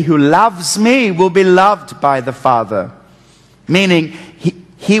says, he who loves me will be loved by the Father. Meaning,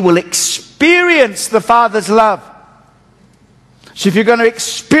 he will experience the Father's love. So if you're going to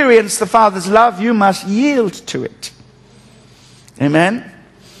experience the Father's love, you must yield to it. Amen?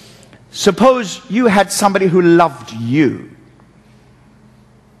 Suppose you had somebody who loved you,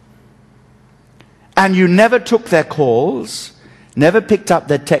 and you never took their calls, never picked up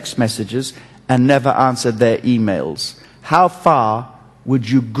their text messages, and never answered their emails. How far would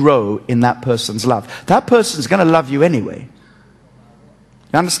you grow in that person's love? That person's going to love you anyway.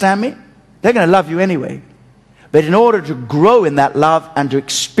 You understand me? They're going to love you anyway. But in order to grow in that love and to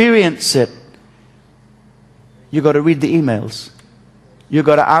experience it, you've got to read the emails. You've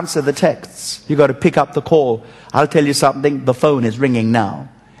got to answer the texts. You've got to pick up the call. I'll tell you something, the phone is ringing now.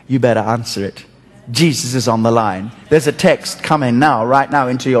 You better answer it. Jesus is on the line. There's a text coming now, right now,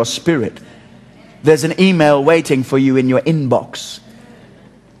 into your spirit. There's an email waiting for you in your inbox.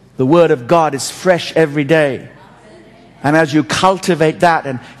 The Word of God is fresh every day. And as you cultivate that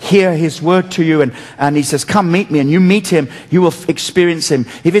and hear His Word to you, and He says, come meet me, and you meet Him, you will experience Him.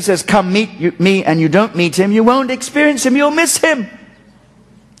 If He says, come meet me, and you don't meet Him, you won't experience Him, you'll miss Him.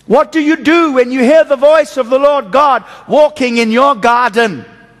 What do you do when you hear the voice of the Lord God walking in your garden?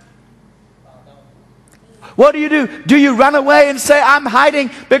 What do? Do you run away and say, I'm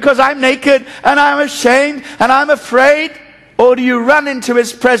hiding because I'm naked, and I'm ashamed, and I'm afraid? Or do you run into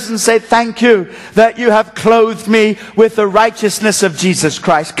His presence and say, thank you that you have clothed me with the righteousness of Jesus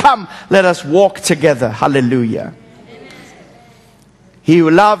Christ. Come, let us walk together. Hallelujah. Amen. He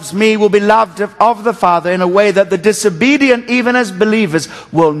who loves me will be loved of the Father in a way that the disobedient, even as believers,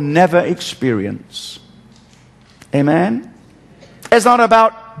 will never experience. Amen. It's not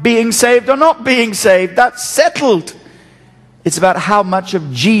about being saved or not being saved. That's settled. It's about how much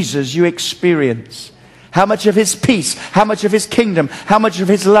of Jesus you experience. How much of His peace, how much of His kingdom, how much of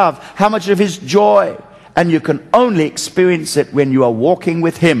His love, how much of His joy. And you can only experience it when you are walking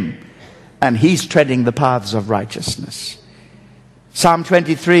with Him and He's treading the paths of righteousness. Psalm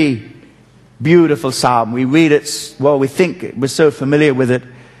 23, beautiful psalm. We read it, well, we think we're so familiar with it.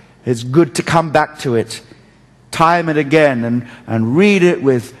 It's good to come back to it time and again and read it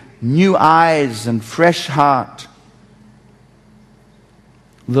with new eyes and fresh heart.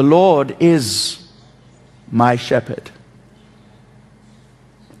 The Lord is my shepherd.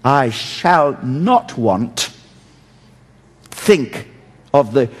 I shall not want. Think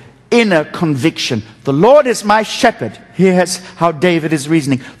of the inner conviction. The Lord is my shepherd. Here's how David is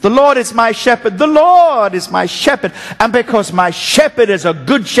reasoning. The Lord is my shepherd. The Lord is my shepherd. And because my shepherd is a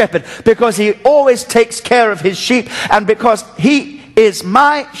good shepherd, because He always takes care of His sheep, and because He is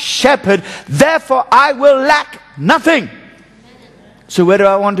my shepherd, therefore I will lack nothing. So where do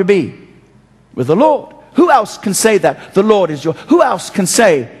I want to be? With the Lord. Who else can say that? The Lord is your... Who else can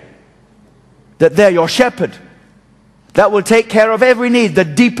say that they're your shepherd? That will take care of every need, the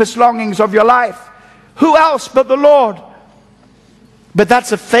deepest longings of your life. Who else but the Lord? But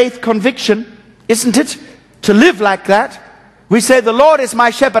that's a faith conviction, isn't it? To live like that. We say, the Lord is my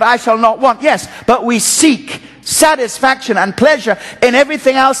shepherd, I shall not want. Yes, but we seek satisfaction and pleasure in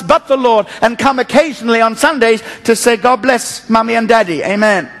everything else but the Lord, and come occasionally on Sundays to say, God bless Mommy and Daddy.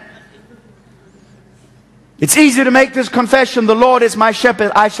 Amen. It's easy to make this confession, the Lord is my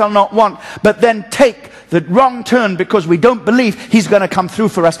shepherd, I shall not want. But then take the wrong turn because we don't believe He's going to come through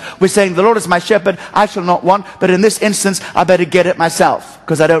for us. We're saying, the Lord is my shepherd, I shall not want. But in this instance, I better get it myself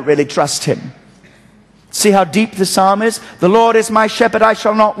because I don't really trust Him. See how deep the psalm is? The Lord is my shepherd, I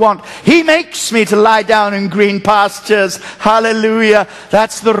shall not want. He makes me to lie down in green pastures. Hallelujah.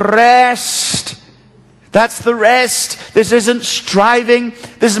 That's the rest. That's the rest. This isn't striving.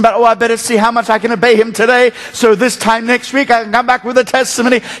 This isn't about, oh, I better see how much I can obey Him today, so this time next week I can come back with a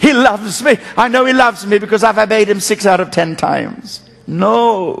testimony. He loves me. I know He loves me because I've obeyed Him 6 out of 10 times.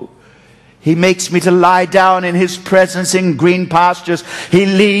 No. He makes me to lie down in His presence in green pastures. He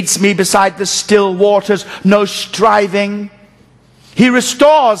leads me beside the still waters. No striving. He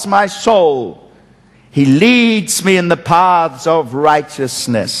restores my soul. He leads me in the paths of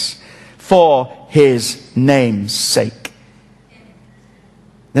righteousness for His name's sake.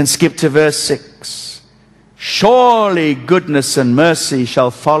 Then skip to verse 6. Surely goodness and mercy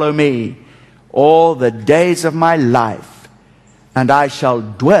shall follow me all the days of my life, and I shall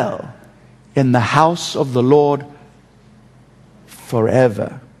dwell in the house of the Lord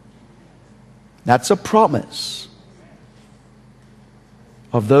forever. That's a promise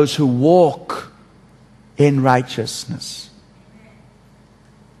of those who walk in righteousness.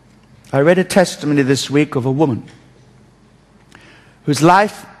 I read a testimony this week of a woman whose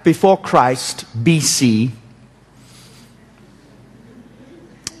life before Christ, BC,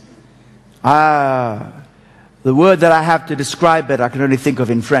 the word that I have to describe it, I can only think of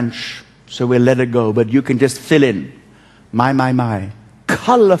in French, so we'll let it go, but you can just fill in. My.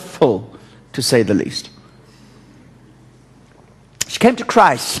 Colorful, to say the least. She came to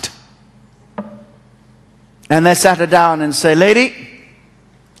Christ, and they sat her down and say, lady,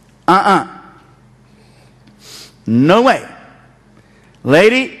 no way.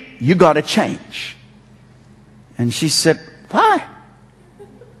 Lady, you got to change. And she said, why?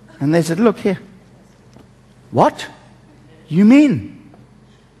 And they said, look here. What? You mean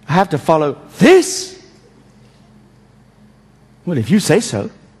I have to follow this? Well, if you say so,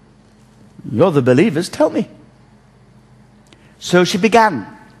 you're the believers, tell me. So she began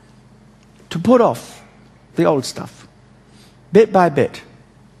to put off the old stuff, bit by bit.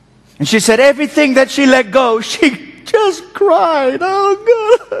 And she said everything that she let go, she just cried.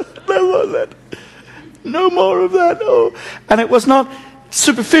 Oh God, no more of that. Oh. And it was not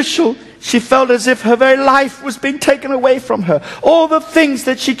superficial. She felt as if her very life was being taken away from her. All the things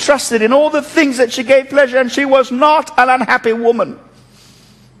that she trusted in, all the things that she gave pleasure, and she was not an unhappy woman.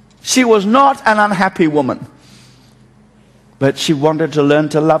 She was not an unhappy woman. But she wanted to learn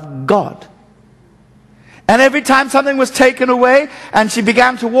to love God. And every time something was taken away and she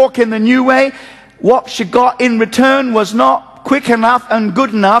began to walk in the new way, what she got in return was not quick enough and good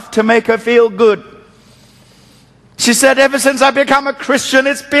enough to make her feel good. She said, ever since I become a Christian,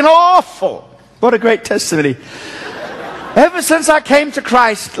 it's been awful. What a great testimony. Ever since I came to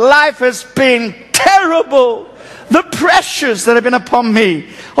Christ, life has been terrible. The pressures that have been upon me,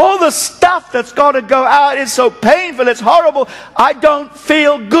 all the stuff that's got to go out is so painful, it's horrible. I don't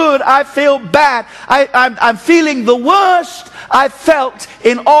feel good, I feel bad. I'm feeling the worst I've felt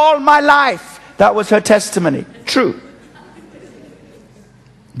in all my life. That was her testimony. True.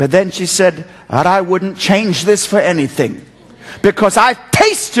 But then she said, "But I wouldn't change this for anything, because I've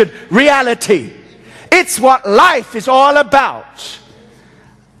tasted reality. It's what life is all about.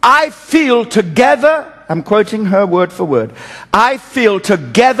 I feel together." I'm quoting her word for word. "I feel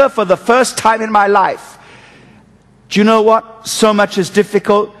together for the first time in my life." Do you know what? So much is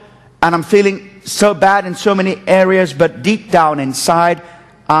difficult, and I'm feeling so bad in so many areas, but deep down inside,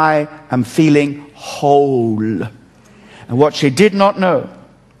 I am feeling whole. And what she did not know,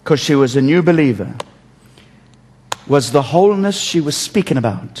 because she was a new believer, was the wholeness she was speaking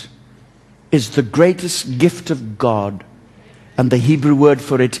about is the greatest gift of God. And the Hebrew word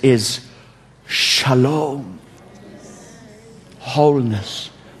for it is shalom. Wholeness.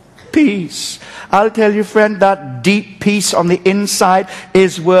 Peace. I'll tell you, friend, that deep peace on the inside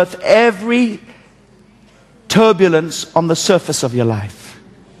is worth every turbulence on the surface of your life.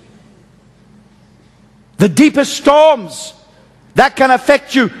 The deepest storms that can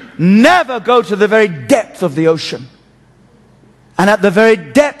affect you never go to the very depth of the ocean. And at the very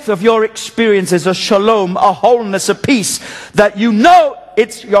depth of your experience is a shalom, a wholeness, a peace that you know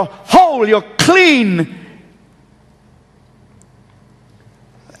it's you're whole, you're clean.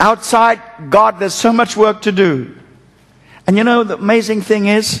 Outside God, there's so much work to do. And you know, the amazing thing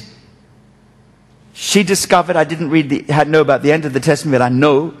is, she discovered, I didn't know about the end of the testimony, but I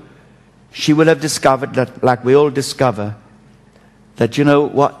know she will have discovered that, like we all discover, that you know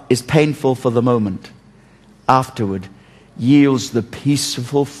what is painful for the moment, afterward yields the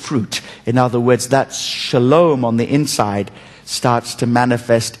peaceful fruit. In other words, that shalom on the inside starts to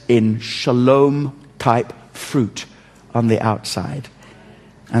manifest in shalom type fruit on the outside.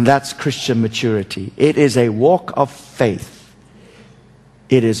 And that's Christian maturity. It is a walk of faith.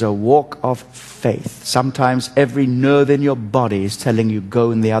 It is a walk of faith. Sometimes every nerve in your body is telling you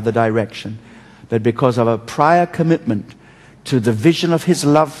go in the other direction. But because of a prior commitment to the vision of His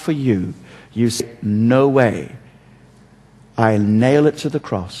love for you, you say, no way. I'll nail it to the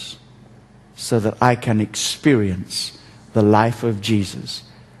cross so that I can experience the life of Jesus.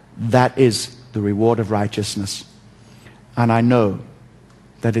 That is the reward of righteousness. And I know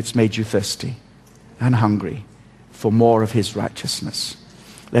that it's made you thirsty and hungry for more of His righteousness.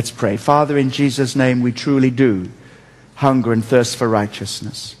 Let's pray. Father, in Jesus' name, we truly do hunger and thirst for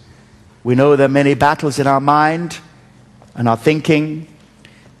righteousness. We know there are many battles in our mind and our thinking,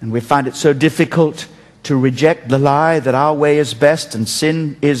 and we find it so difficult to reject the lie that our way is best and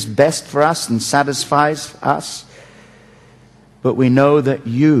sin is best for us and satisfies us. But we know that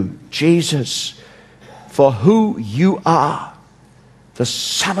you, Jesus, for who you are, the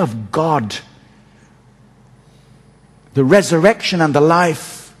Son of God, the resurrection and the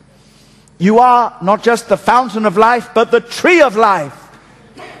life, you are not just the fountain of life, but the tree of life.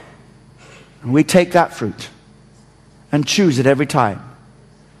 And we take that fruit and choose it every time.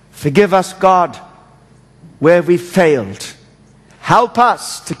 Forgive us, God, where we failed. Help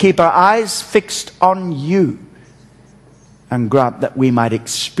us to keep our eyes fixed on you, and grant that we might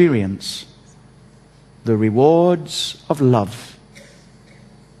experience the rewards of love,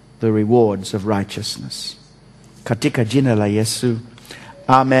 the rewards of righteousness. Katika jina la Yesu.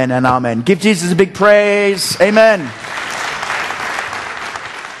 Amen and amen. Give Jesus a big praise. Amen.